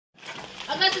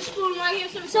spoon right here.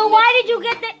 So why did you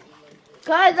get that?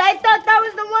 Cause I thought that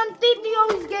was the one Titi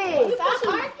always gave. You're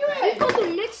supposed to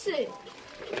mix it.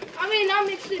 I mean, not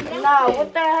mix it. Nah,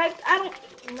 what the heck? I don't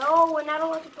know when I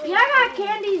don't want to play. Yeah, I got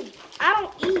candies I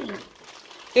don't eat.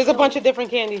 There's a bunch of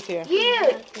different candies here.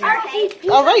 Yeah, I don't eat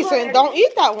peanut All right, so butter. don't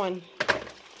eat that one.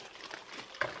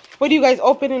 What are you guys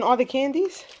opening all the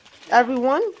candies?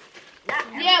 Everyone?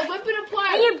 Yeah, whip it apart.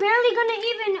 And you're barely gonna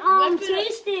even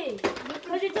taste it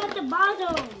because it's at the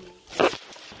bottom.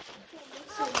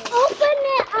 Open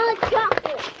it on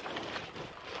chocolate.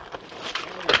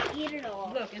 Eat it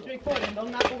all. Look, it's recording.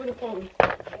 Don't knock over the phone.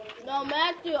 No,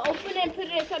 Matthew, open it and put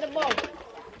it inside the bowl.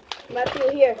 Matthew,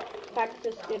 here. Pack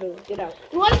the Skittles. Get out.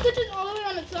 You want to put this all the way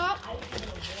on the top?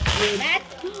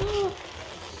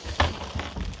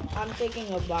 I'm taking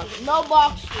a box. No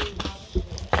box.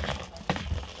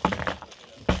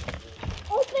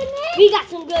 Open it. We got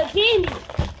some good candy.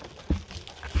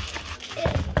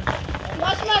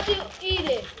 Watch Matthew eat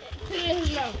it. Put it in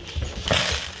his mouth.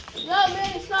 No,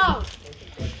 man, stop.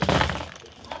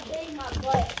 I'm getting my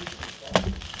butt.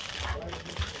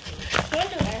 Can't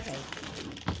do everything.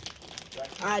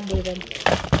 I didn't.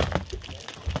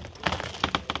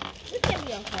 This can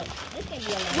be on top. This can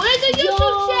be on top. Where's the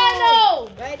YouTube channel?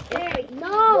 Right there.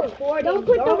 No, don't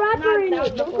put the wrapper in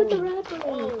it. Don't put the wrapper in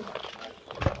it.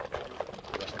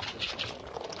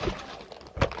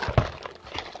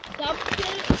 Stop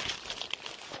it.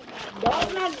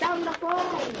 Don't knock down the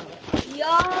phone.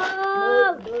 Yo!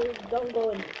 Don't go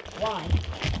in. Why?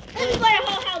 This is what a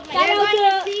whole house like.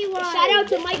 Shout out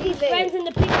to Mikey's friends in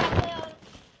the picture I play on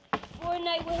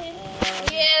Fortnite with him.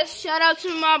 Yeah, shout out to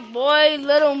my boy,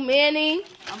 Little Manny,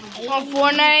 on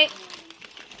Fortnite.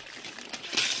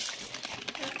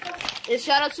 And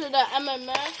shout out to the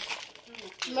MMF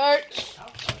merch.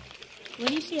 When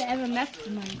do you see an MMF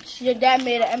merch? Your dad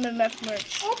made an MMF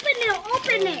merch.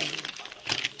 Open it.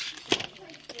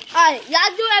 Alright,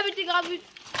 y'all do everything. I'll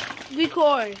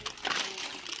record.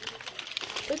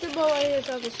 Put the bowl right here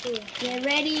so I can see it. Get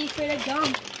ready for the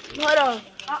dump. Hold on.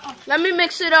 Let me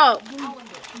mix it up.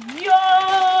 Yo!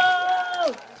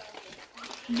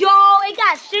 Yo, it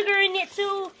got sugar in it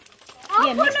too.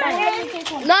 Yeah, mix that.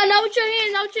 No, not with your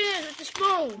hands, not with your hands, with the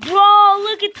spoon. Bro,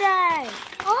 look at that.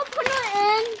 Open it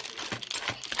in.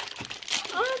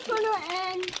 Open it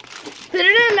in. Put it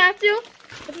in, Matthew,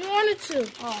 if you wanted to.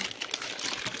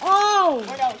 Oh.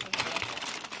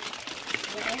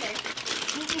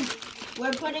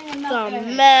 We're putting So enough.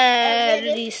 mad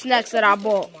at these snacks that I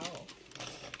bought.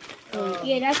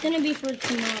 Yeah, that's gonna be for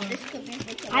tomorrow. This could be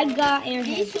for tomorrow. I got airheads.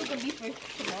 These two could be for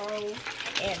tomorrow.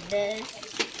 And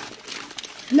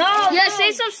this. No. Yeah, no.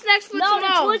 save some snacks for No,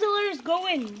 tomorrow. the Toys R Us is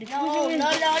going. The Toys R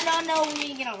Us. No. We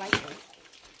ain't gonna like this.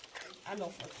 I know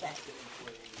for a fact.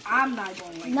 I'm not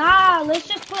going like Nah, let's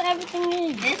just put everything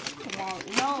in. This tomorrow.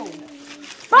 No.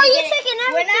 Bro, you taking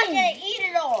We're not everything. gonna eat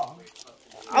it all.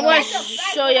 I'm going to That's a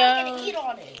fact. show We're not gonna y'all. eat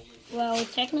all this. Well,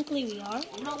 technically we are.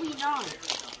 No, we not.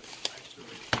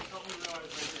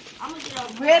 I'm gonna get all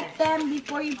Rip them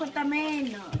before you put them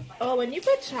in. Oh, when you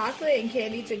put chocolate and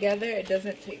candy together, it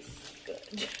doesn't taste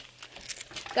good.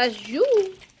 That's you.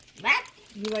 Matt?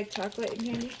 You like chocolate and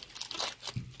candy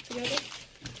together?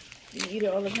 You eat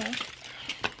it all the time?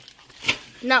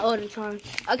 Not all the time.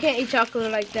 I can't eat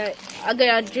chocolate like that. I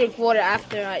gotta drink water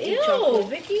after I eat Ew, chocolate.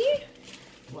 Vicky.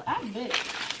 Well, I'm big.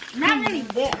 Not really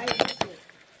big.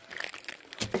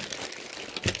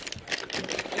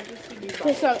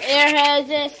 Put some airheads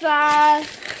inside.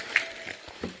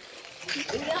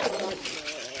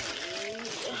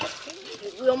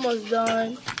 We almost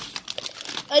done.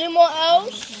 Any more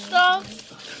else stuff?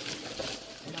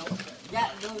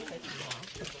 Those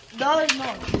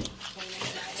no.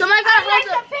 Somebody got hold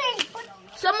the pink.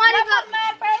 Somebody got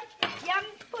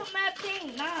Put my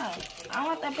pink. No, I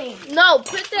want the pink. no.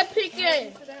 Put that pink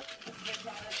in.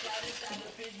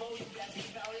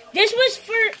 This was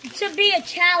to be a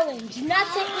challenge, not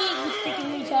to eat, you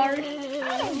sticking retard.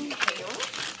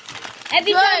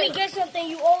 Every time you get something,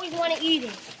 you always want to eat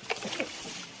it.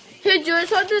 Here, Jules,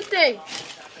 hold the thing.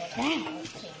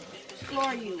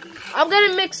 Score you. I'm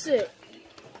gonna mix it.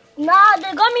 Nah,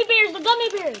 the gummy bears. No,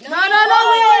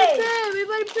 we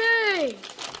gotta pay.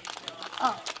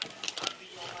 Oh.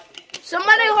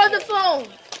 Somebody hold the phone.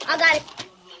 I got it.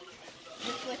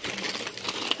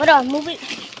 Hold on, move it.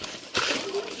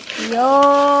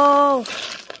 Yo.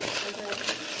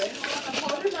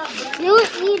 You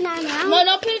eat now. No,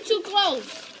 don't put it too close.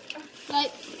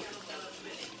 Like,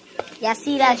 Y'all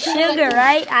see that sugar,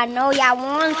 right? I know y'all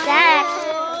want that.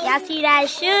 Y'all see that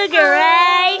sugar,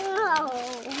 right?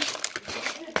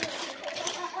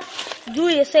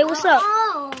 Julia, say what's up.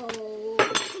 Oh.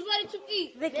 somebody took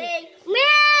Vicky.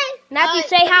 Matthew,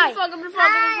 say hi. Give me the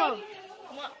phone.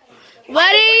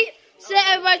 Ready, set,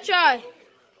 everybody try.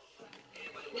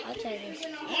 I'll try this.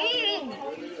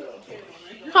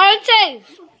 How it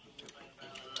taste?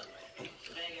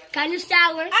 Kind of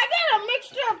sour. I got a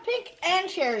mixture of pink and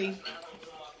cherry.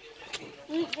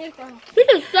 This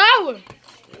is sour.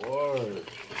 Word.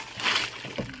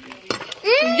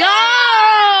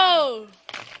 Yo!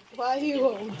 Why you?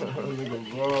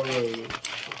 Nigga, bro,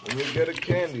 let me get a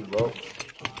candy, bro.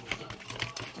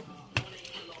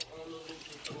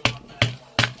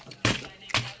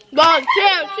 Bro,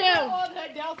 chill. All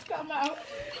the adults come out.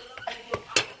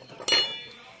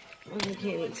 I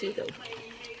can't wait to though.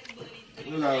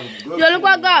 Yo, look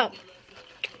what I got.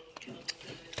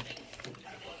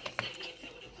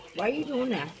 Why are you doing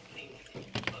that?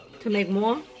 To make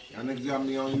more? Y'all niggas got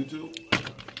me on YouTube?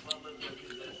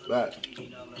 That.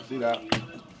 See that?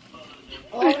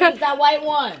 Oh, it's that white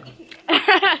one.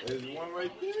 There's one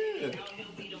right there.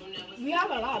 We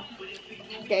have a lot.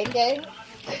 Gang.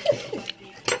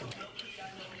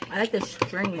 I like the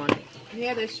string one.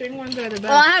 Yeah, the string ones are the Oh,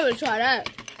 best. I haven't tried that.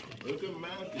 Look at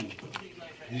Matthew.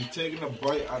 He's taking a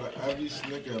bite out of every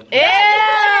Snicker.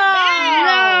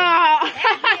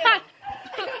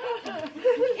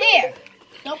 Here.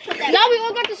 Don't put that. Now we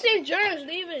all got the same germs.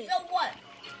 Leave it. So what?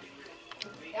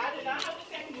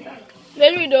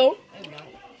 Then we do.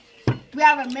 We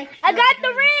have a mixture. I got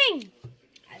the ring.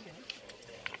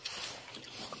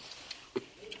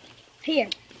 Here.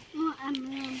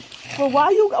 But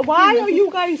why are you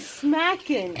guys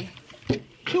smacking?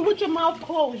 Chew with your mouth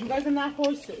closed. You guys are not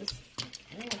horses.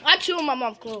 I chew with my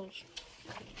mouth closed.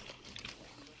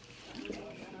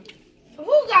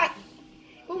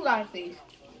 Who got these?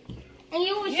 And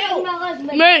you were showing my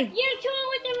husband. Me. You're chewing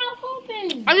with your mouth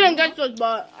open. I didn't get this,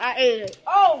 but I ate it.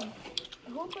 Oh.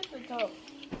 Who put the top?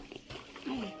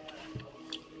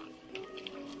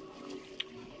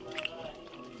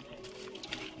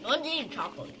 Don't eat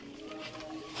chocolate.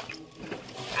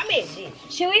 I made this.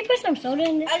 Should we put some soda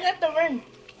in this? I got the ring.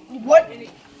 What?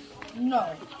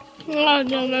 No. Oh,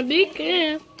 no, be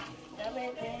careful.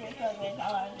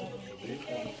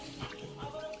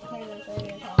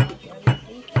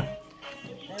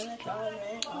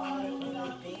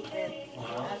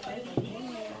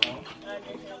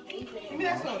 Give me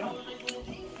that soda.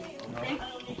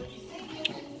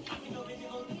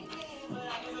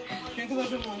 Drink a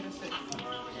little bit more. That's it.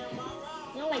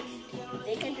 No, like,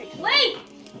 they can drink. Wait!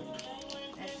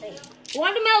 That's it.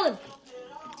 Watermelon.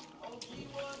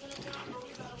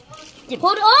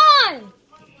 Hold on.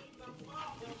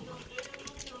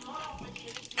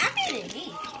 I'm eating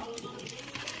these.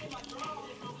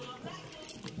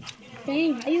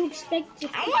 Dang, how you expect to?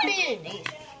 I'm not eating these.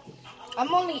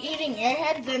 I'm only eating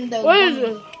airheads and the What is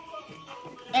it?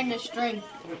 and the string.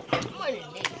 I'm eating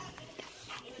these.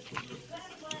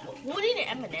 Who eating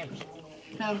M&M's?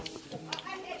 No.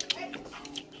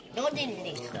 Don't eat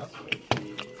these though.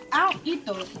 I don't eat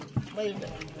those. What is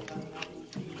it?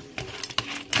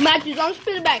 Matthew, don't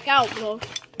spit it back out, bro.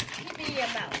 Put it in your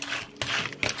mouth.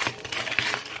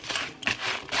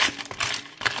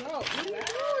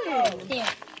 There.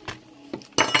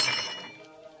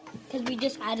 Because we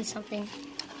just added something.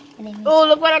 And then Oh,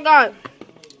 look what I got.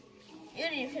 You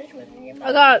didn't finish with it in your mouth.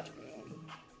 I got.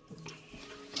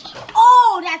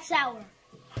 oh, that's sour.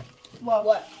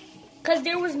 What? Because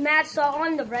there was mad salt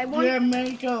on the red one. Yeah,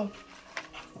 Mychael.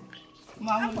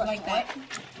 Mom was like that.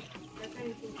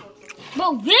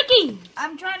 Bro, Vicky,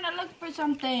 I'm trying to look for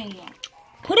something.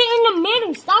 put it in the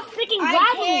middle. Stop freaking I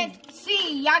grabbing. can't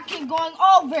see. Y'all keep going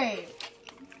over it.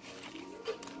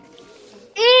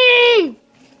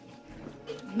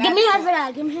 Give me half of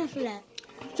that. Give me half of that.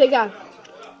 Take out.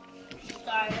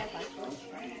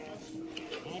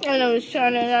 And I was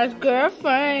trying to ask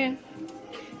girlfriend.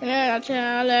 And I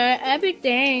tell her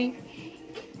everything.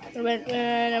 I went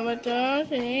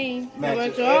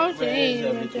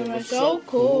so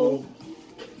cool.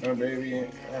 My baby,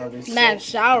 Man,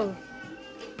 sour.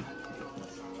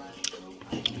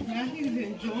 Now he's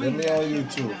enjoying Let me on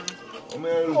YouTube. Let me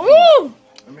on YouTube. Ooh!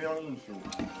 Let me on YouTube.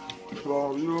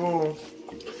 So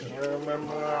you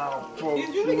remember how I told He's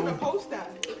usually gonna you? post that.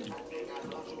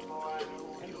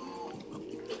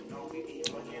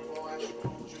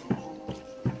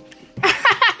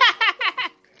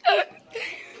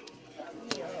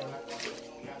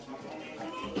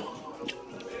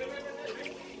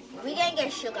 We gonna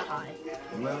get sugar high.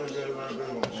 We're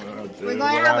We're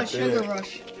gonna have a sugar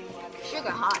rush. Sugar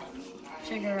high.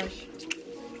 Sugar rush.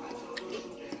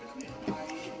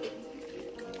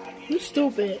 You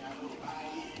stupid.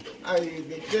 I eat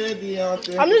the daddy out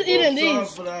there. I'm just eating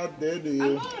these.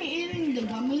 I'm only eating the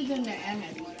gummies and the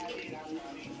M&Ms.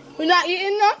 We're not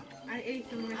eating them? I ate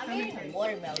them with I'm eating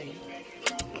watermelon.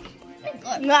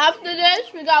 Now after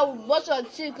this, we got what's our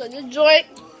teeth, cause this joint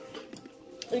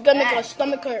is gonna make our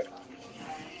stomach hurt.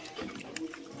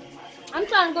 I'm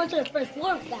trying to go to the first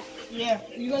floor with that. Yeah,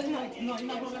 you guys not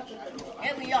going back to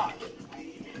And we are.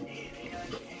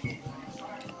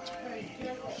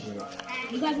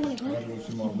 You guys want to go? I go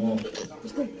see my mom.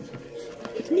 Let's go.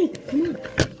 Sneak, come on.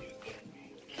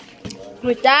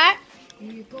 With that,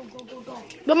 Go, go, go, go.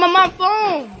 get my mom's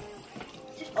phone.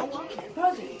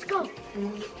 Let's go.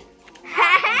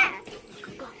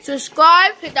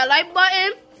 Subscribe, hit that like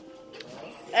button,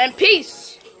 and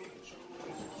peace.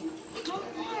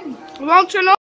 Come on, turn on.